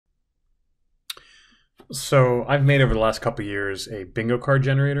So I've made over the last couple of years a bingo card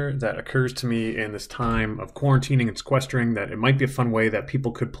generator that occurs to me in this time of quarantining and sequestering that it might be a fun way that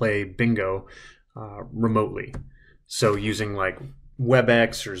people could play bingo remotely. So using like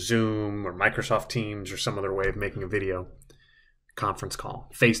WebEx or Zoom or Microsoft Teams or some other way of making a video conference call,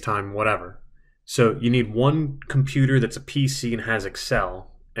 FaceTime, whatever. So you need one computer that's a PC and has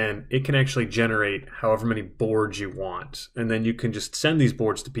Excel, and it can actually generate however many boards you want. And then you can just send these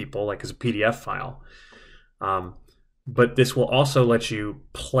boards to people like as a PDF file. But this will also let you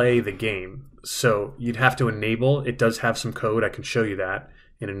play the game. So you'd have to enable, it does have some code, I can show you that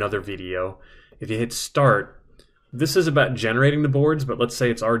in another video. If you hit start, this is about generating the boards, but let's say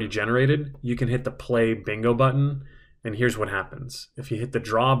it's already generated. You can hit the play bingo button, and here's what happens. If you hit the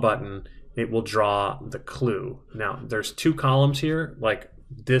draw button, it will draw the clue. Now, there's two columns here. Like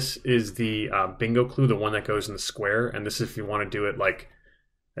this is the bingo clue, the one that goes in the square, and this is if you want to do it like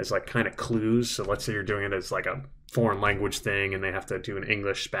as like kind of clues. So let's say you're doing it as like a foreign language thing and they have to do an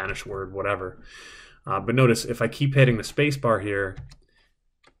English, Spanish word, whatever. But notice if I keep hitting the space bar here,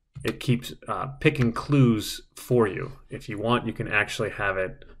 it keeps picking clues for you. If you want, you can actually have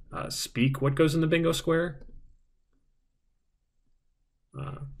it speak what goes in the bingo square.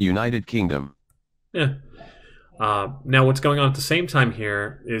 United Kingdom. Yeah. Now what's going on at the same time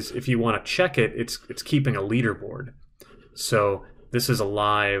here is if you want to check it, it's keeping a leaderboard. So this is a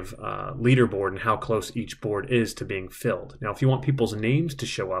live leaderboard and how close each board is to being filled. Now, if you want people's names to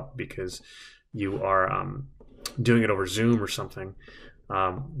show up because you are doing it over Zoom or something,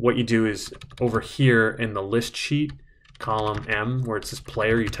 what you do is over here in the list sheet, column M, where it says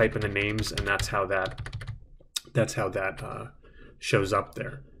player, you type in the names, and that's how that shows up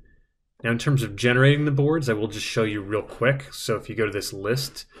there. Now, in terms of generating the boards, I will just show you real quick. So if you go to this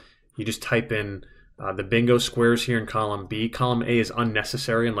list, you just type in the bingo squares here in column B. Column A is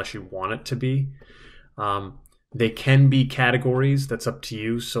unnecessary unless you want it to be. They can be categories. That's up to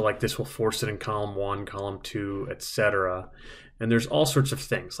you. So like this will force it in column 1, column 2, etc. And there's all sorts of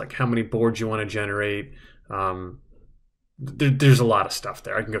things like how many boards you want to generate. There's a lot of stuff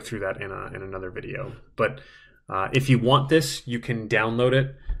there. I can go through that in another video. But if you want this, you can download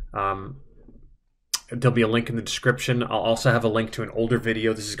it. There'll be a link in the description. I'll also have a link to an older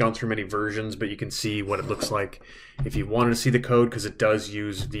video. This has gone through many versions, but you can see what it looks like. If you wanted to see the code, because it does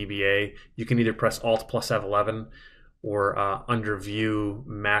use VBA, you can either press Alt plus F11 or under View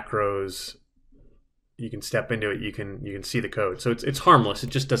Macros, you can step into it. You can see the code. So it's harmless. It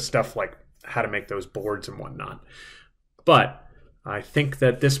just does stuff like how to make those boards and whatnot. But I think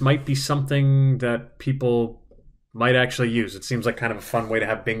that this might be something that people might actually use. It seems like kind of a fun way to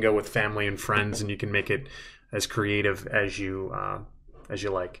have bingo with family and friends, and you can make it as creative as you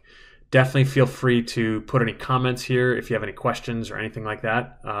like. Definitely feel free to put any comments here if you have any questions or anything like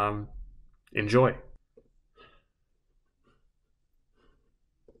that. Enjoy.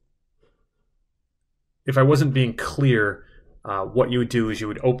 If I wasn't being clear, what you would do is you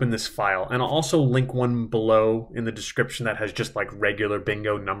would open this file, and I'll also link one below in the description that has just like regular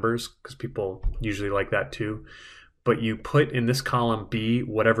bingo numbers because people usually like that too. But you put in this column B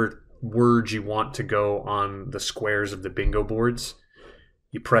whatever words you want to go on the squares of the bingo boards.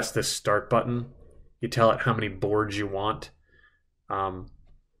 You press this start button. You tell it how many boards you want. And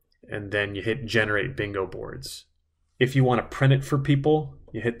then you hit generate bingo boards. If you want to print it for people,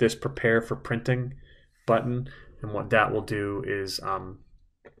 you hit this prepare for printing button. And what that will do is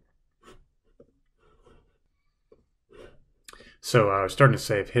so I was starting to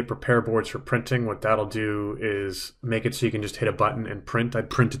say, if hit prepare boards for printing, what that'll do is make it so you can just hit a button and print.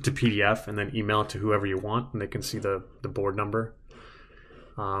 I'd print it to PDF and then email it to whoever you want, and they can see the board number.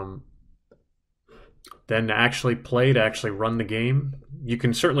 Then to actually play, to actually run the game, you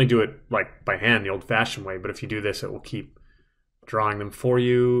can certainly do it like by hand, the old-fashioned way, but if you do this, it will keep drawing them for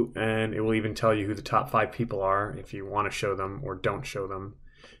you, and it will even tell you who the top 5 people are if you want to show them or don't show them.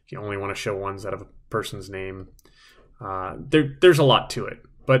 If you only want to show ones that have a person's name. There's a lot to it,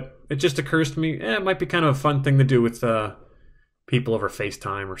 but it just occurs to me, it might be kind of a fun thing to do with people over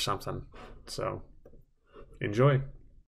FaceTime or something. So enjoy.